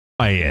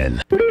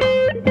Ryan.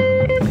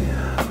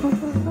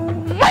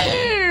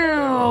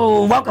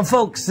 Welcome,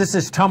 folks. This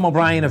is Tom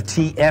O'Brien of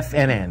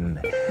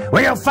TFNN.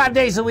 We go 5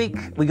 days a week.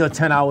 We go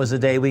 10 hours a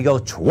day. We go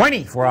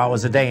 24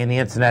 hours a day on the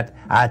internet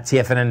at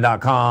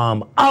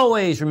TFNN.com.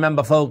 Always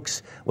remember,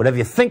 folks, whatever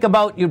you think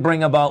about, you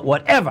bring about.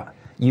 Whatever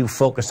you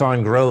focus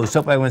on grows.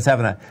 Hope everyone's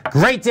having a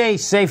great day,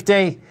 safe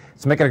day.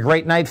 Let's make it a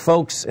great night,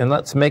 folks, and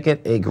let's make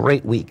it a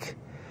great week.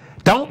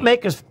 Don't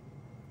make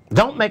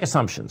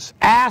assumptions.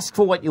 Ask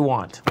for what you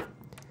want.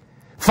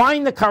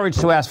 Find the courage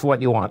to ask for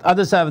what you want.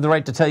 Others have the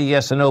right to tell you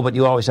yes or no, but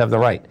you always have the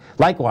right.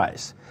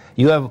 Likewise,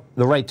 you have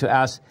the right to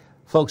ask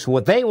folks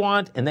what they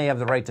want, and they have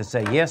the right to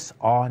say yes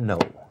or no.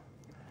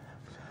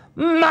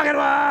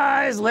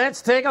 Market-wise,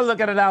 let's take a look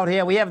at it out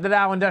here. We have the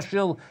Dow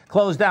Industrial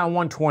closed down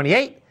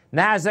 128.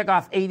 NASDAQ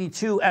off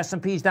 82.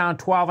 S&P's down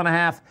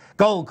 12.5.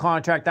 Gold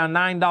contract down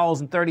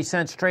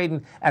 $9.30,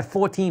 trading at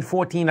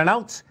 $14.14 an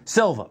ounce.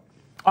 Silver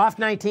off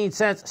 19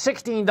 cents,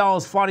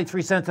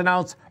 $16.43 an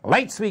ounce.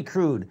 Light sweet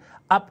crude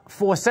up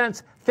 4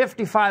 cents,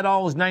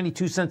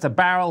 $55.92 a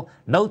barrel.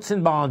 Notes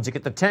and bonds. You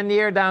get the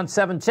 10-year down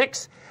 7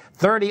 ticks,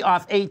 30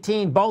 off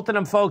 18. Both of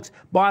them, folks,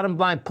 bottom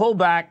line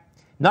pullback.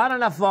 Not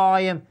enough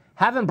volume.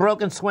 Haven't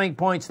broken swing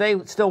points. They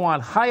still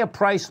want higher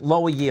price,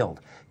 lower yield.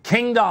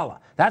 King dollar.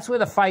 That's where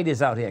the fight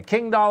is out here.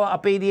 King dollar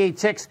up 88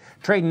 ticks,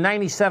 trading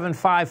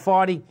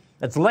 97.540.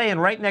 It's laying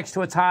right next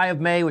to its high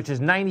of May, which is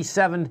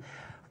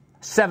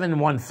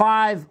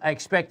 97.715. I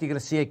expect you're going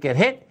to see it get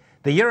hit.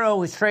 The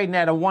euro is trading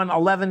at a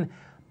 111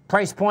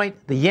 price point.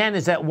 The yen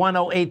is at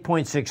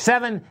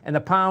 108.67, and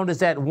the pound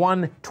is at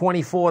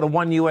 124 to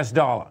 1 US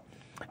dollar.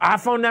 Our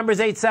phone number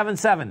is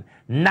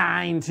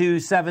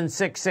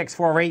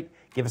 877-927-6648.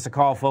 Give us a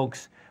call,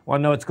 folks. Want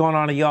to know what's going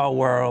on in your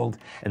world.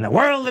 In the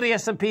world of the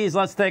S&Ps,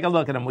 let's take a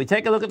look at them. We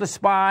take a look at the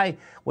SPY.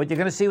 What you're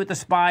going to see with the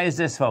SPY is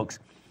this, folks.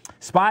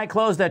 SPY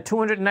closed at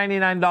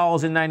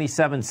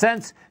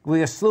 $299.97. We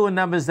have a slew of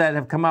numbers that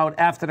have come out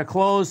after the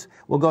close.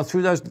 We'll go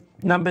through those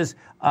numbers.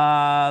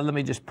 Let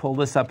me just pull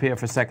this up here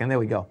for a second. There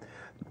we go.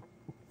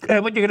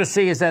 And what you're going to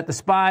see is that the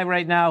SPY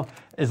right now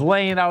is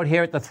laying out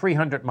here at the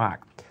 300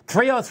 mark.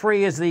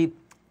 303 is the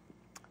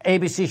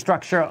ABC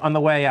structure on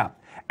the way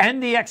up.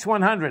 NDX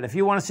 100, if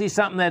you want to see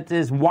something that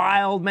is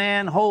wild,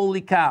 man,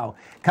 holy cow.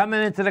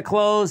 Coming into the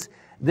close,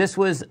 this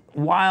was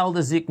wild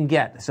as you can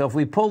get. So if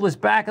we pull this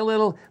back a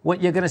little,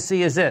 what you're going to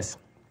see is this.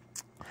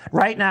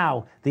 Right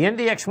now, the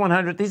NDX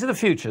 100, these are the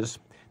futures.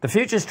 The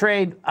futures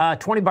trade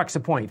 20 bucks a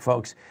point,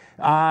 folks.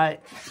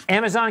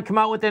 Amazon come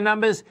out with their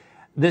numbers.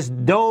 This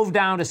dove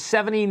down to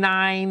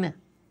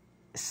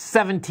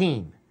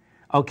 79.17.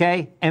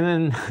 Okay? And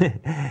then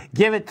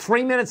give it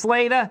 3 minutes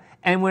later,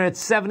 and we're at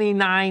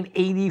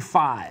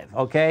 79.85.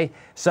 Okay?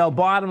 So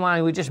bottom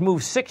line, we just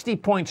moved 60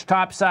 points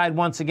topside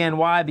once again.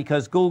 Why?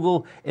 Because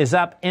Google is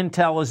up,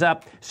 Intel is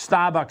up,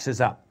 Starbucks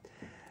is up.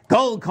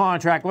 Gold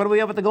contract. What do we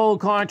have with the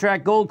gold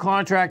contract? Gold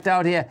contract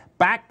out here,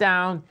 back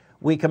down.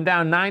 We come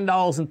down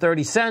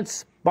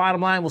 $9.30.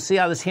 Bottom line, we'll see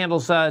how this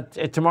handles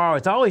tomorrow.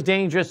 It's always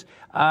dangerous,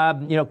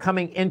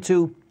 coming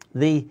into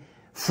the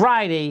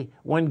Friday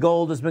when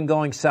gold has been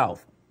going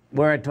south.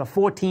 We're at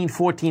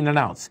 $14.14 an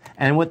ounce.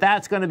 And what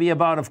that's going to be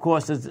about, of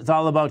course, is it's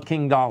all about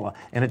King dollar.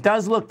 And it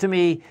does look to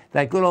me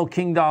that good old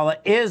King dollar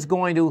is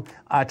going to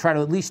try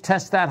to at least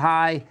test that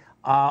high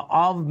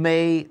of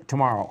May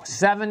tomorrow.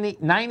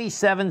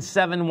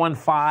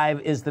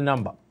 97.715 is the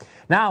number.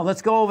 Now,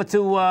 let's go over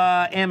to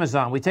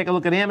Amazon. We take a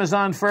look at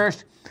Amazon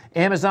first.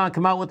 Amazon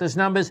come out with these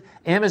numbers.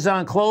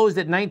 Amazon closed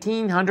at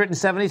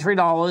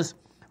 $1,973.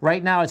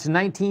 Right now, it's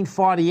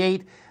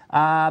 $1,948.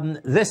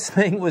 This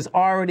thing was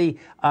already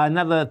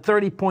another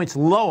 30 points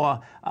lower,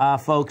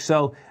 folks.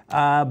 So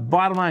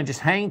bottom line, just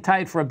hang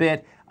tight for a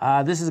bit.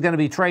 This is going to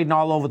be trading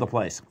all over the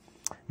place.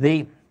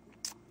 The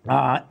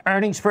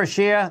earnings per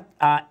share,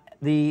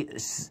 the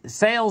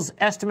sales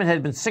estimate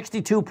had been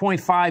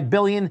 $62.5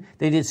 billion.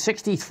 They did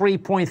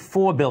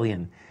 $63.4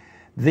 billion.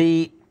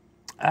 The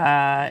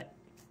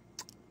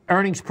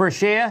earnings per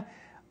share,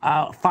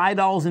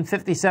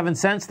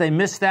 $5.57. They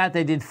missed that.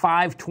 They did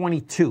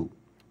 $5.22.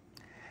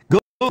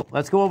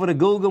 Let's go over to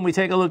Google and we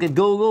take a look at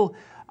Google.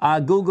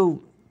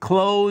 Google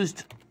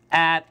closed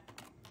at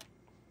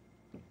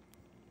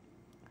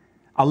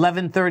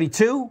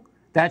 11.32.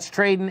 That's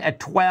trading at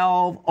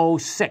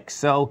 12.06.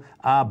 So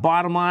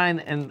bottom line,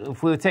 and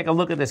if we take a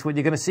look at this, what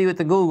you're going to see with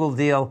the Google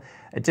deal,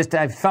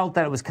 I felt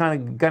that it was kind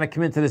of going to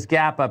come into this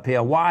gap up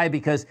here. Why?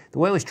 Because the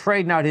way it was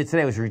trading out here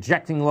today was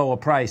rejecting lower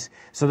price.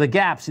 So the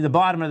gap, see the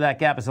bottom of that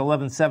gap is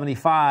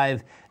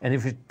 11.75, and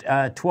if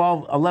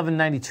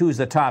 11.92 is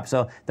the top.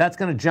 So that's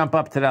going to jump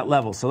up to that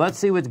level. So let's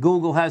see what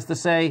Google has to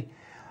say.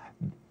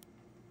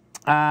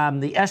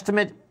 The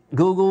estimate,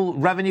 Google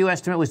revenue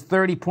estimate was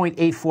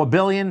 $30.84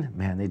 billion.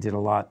 Man, they did a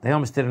lot. They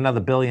almost did another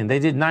billion. They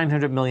did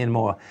 $900 million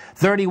more.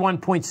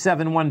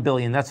 $31.71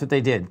 billion. That's what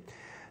they did.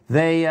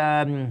 They,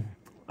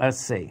 let's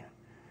see.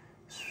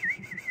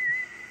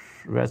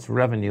 That's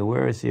revenue.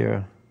 Where is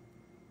your...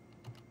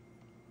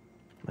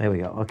 There we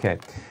go. Okay.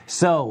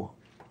 So,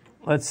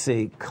 let's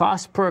see.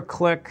 Cost per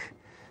click.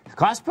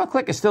 Cost per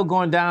click is still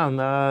going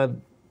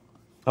down.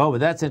 Oh, but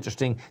that's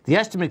interesting. The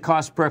estimate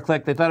cost per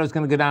click, they thought it was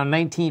going to go down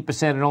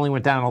 19%. It only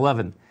went down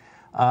 11%.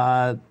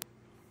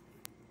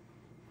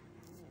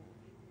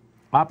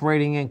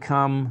 Operating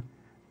income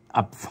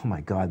up. Oh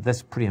my God,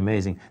 that's pretty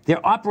amazing.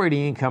 Their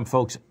operating income,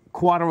 folks,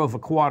 quarter over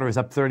quarter is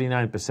up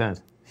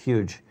 39%.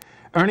 Huge.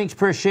 Earnings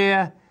per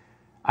share.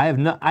 I have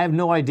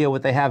no idea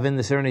what they have in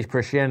this earnings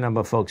per share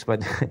number, folks.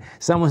 But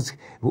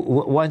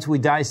once we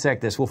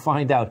dissect this, we'll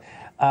find out.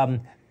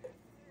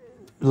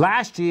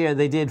 Last year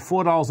they did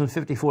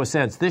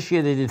 $4.54. This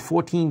year they did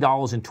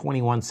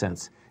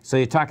 $14.21. So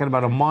you're talking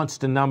about a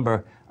monster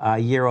number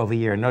year over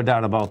year, no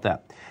doubt about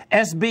that.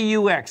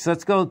 SBUX,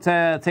 let's go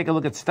take a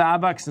look at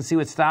Starbucks and see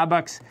what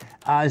Starbucks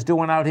is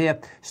doing out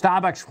here.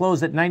 Starbucks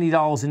closed at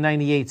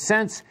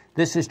 $90.98.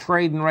 This is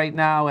trading right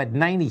now at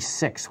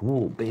 96.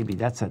 Whoa, baby,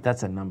 that's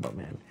a number,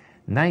 man.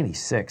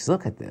 96.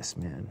 Look at this,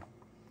 man.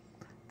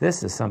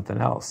 This is something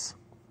else.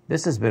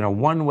 This has been a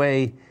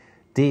one-way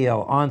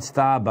deal on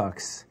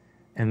Starbucks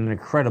in an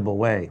incredible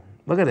way.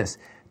 Look at this.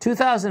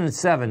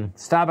 2007,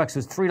 Starbucks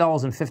was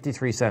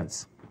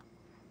 $3.53.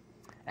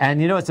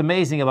 And you know what's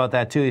amazing about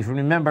that, too? If you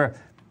remember,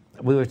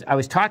 I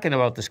was talking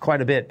about this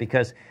quite a bit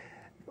because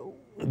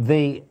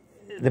the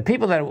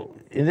people that,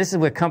 and this is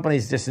where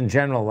companies just in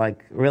general,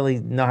 like, really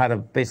know how to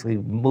basically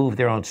move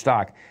their own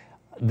stock.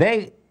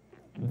 They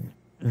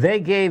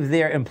gave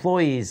their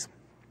employees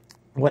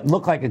what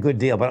looked like a good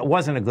deal, but it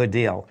wasn't a good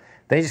deal.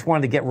 They just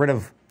wanted to get rid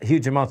of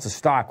huge amounts of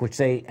stock, which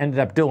they ended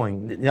up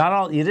doing. Not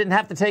all, you didn't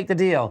have to take the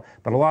deal,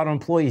 but a lot of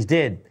employees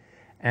did,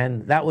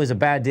 and that was a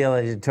bad deal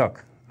that it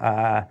took.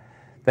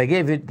 They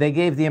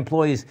gave the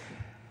employees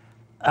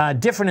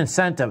different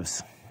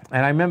incentives.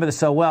 And I remember this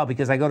so well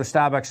because I go to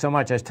Starbucks so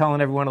much. I was telling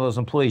every one of those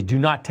employees, do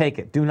not take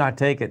it. Do not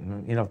take it.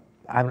 And, you know,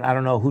 I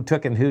don't know who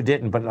took it and who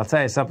didn't, but I'll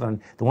tell you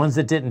something. The ones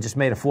that didn't just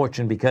made a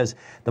fortune because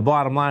the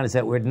bottom line is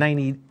that we're at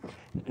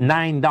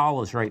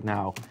 $99 right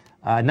now,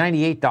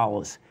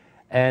 $98.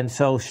 And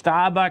so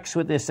Starbucks,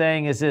 what they're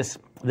saying is this.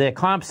 Their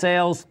comp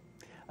sales,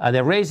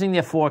 they're raising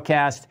their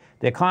forecast.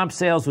 Their comp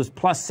sales was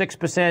plus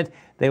 6%.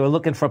 They were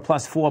looking for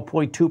plus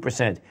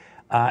 4.2%.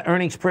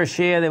 Earnings per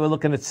share, they were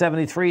looking at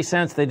 73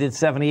 cents. They did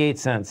 78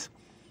 cents.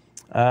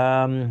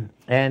 And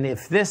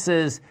if this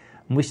is,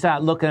 when we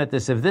start looking at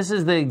this, if this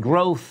is the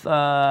growth,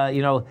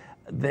 you know,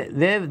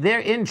 they're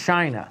in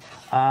China.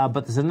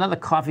 But there's another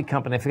coffee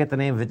company, I forget the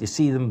name of it. You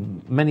see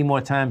them many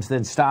more times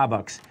than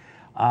Starbucks.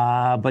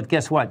 But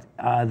guess what?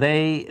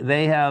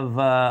 They have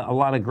a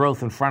lot of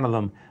growth in front of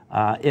them,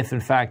 if in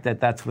fact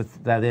that's what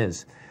that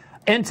is.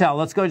 Intel,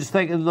 let's go just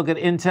take a look at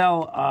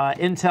Intel.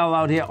 Intel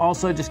out here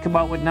also just come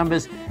out with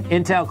numbers.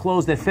 Intel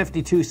closed at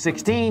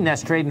 52.16.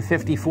 That's trading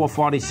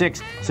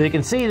 54.46. So you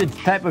can see the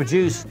type of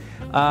juice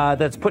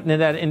that's putting in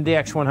that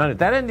Index 100.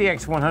 That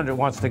Index 100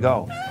 wants to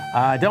go.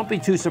 Don't be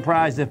too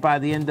surprised if by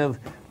the end of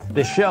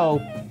the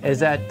show is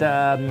that,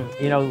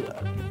 you know,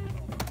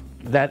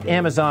 that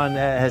Amazon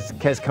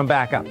has come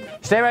back up.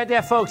 Stay right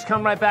there, folks.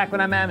 Come right back when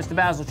I'm at Mr.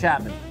 Basil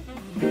Chapman.